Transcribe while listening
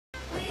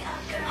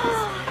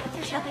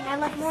There's nothing I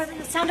love more than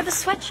the sound of a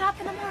sweatshop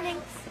in the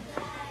morning.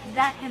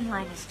 That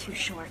hemline is too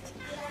short.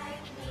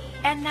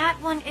 And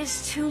that one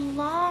is too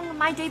long.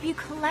 My debut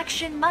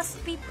collection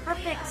must be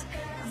perfect.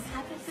 I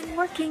haven't been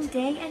working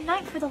day and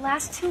night for the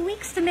last 2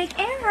 weeks to make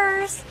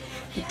errors.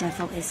 The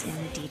devil is in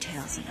the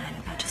details, and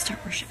I'm about to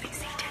start worshiping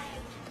Satan.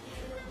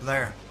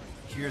 Blair,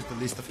 here's the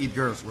list of 8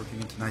 girls working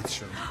in tonight's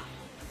show.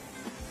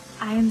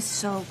 I am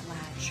so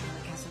glad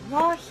Sherlock has a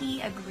raw. He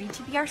agreed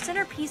to be our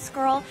centerpiece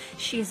girl.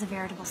 She is a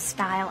veritable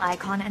style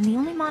icon and the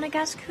only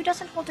Monegasque who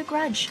doesn't hold a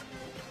grudge.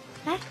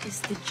 That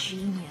is the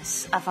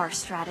genius of our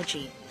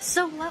strategy.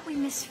 So what we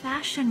miss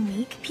Fashion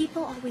Week,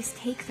 people always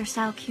take their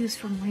style cues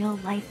from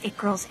real-life it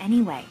girls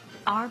anyway.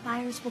 Our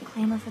buyers will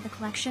clamor for the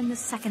collection the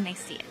second they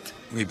see it.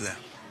 Oui, Blair.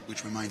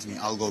 Which reminds me,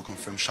 I'll go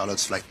confirm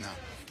Charlotte's flight now.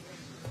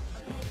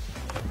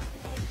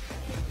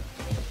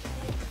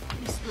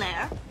 Miss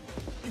Blair,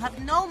 you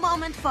have no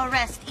moment for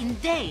rest in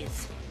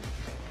days.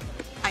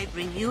 I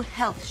bring you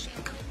health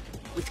shake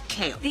with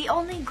kale. The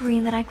only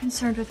green that I'm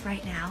concerned with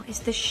right now is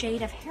the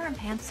shade of harem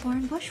pants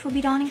Lauren Bush will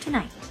be donning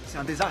tonight. C'est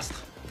un désastre.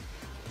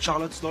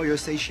 Charlotte's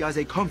lawyers say she has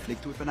a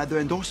conflict with another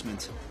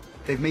endorsement.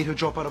 They've made her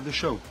drop out of the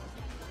show.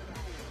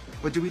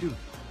 What do we do?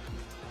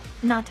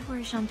 Not to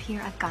worry,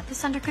 Jean-Pierre. I've got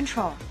this under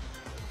control.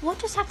 We'll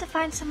just have to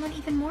find someone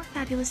even more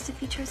fabulous to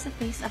feature as the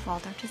face of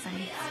Waldorf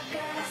design.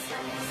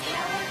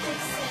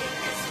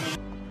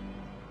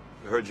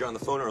 I heard you on the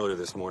phone earlier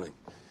this morning.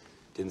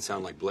 Didn't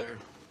sound like Blair.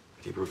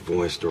 Deeper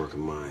voice, darker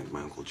mind,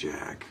 my Uncle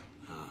Jack.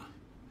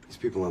 These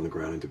people on the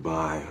ground in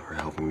Dubai are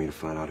helping me to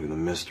find out who the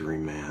mystery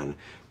man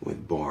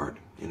with Bart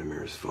in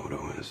Amir's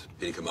photo is.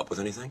 Did he come up with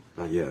anything?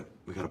 Not yet.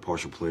 We got a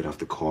partial plate off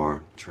the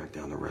car, tracked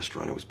down the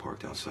restaurant it was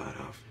parked outside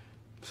of.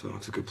 So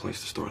it's a good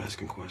place to start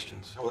asking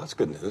questions. Oh, well, that's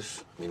good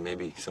news. I mean,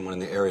 maybe someone in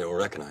the area will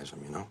recognize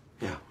him, you know?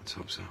 Yeah, let's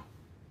hope so.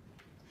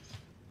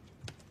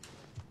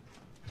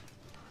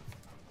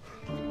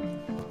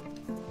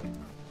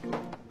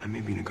 I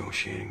may be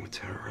negotiating with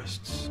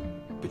terrorists,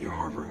 but you're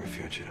harboring a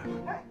fugitive.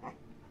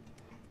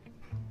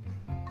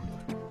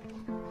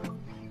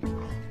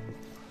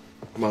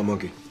 Come on,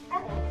 monkey.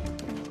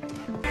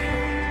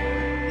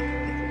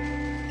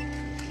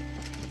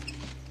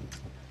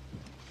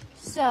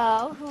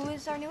 So, who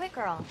is our new it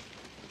girl?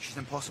 She's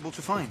impossible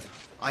to find.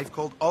 I've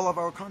called all of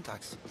our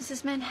contacts. This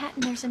is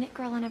Manhattan. There's an it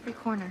girl on every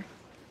corner.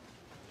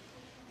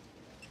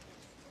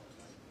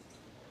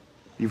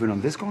 Even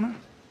on this corner?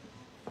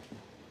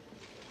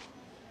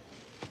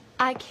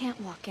 I can't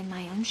walk in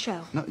my own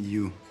show. Not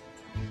you.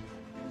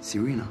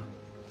 Serena.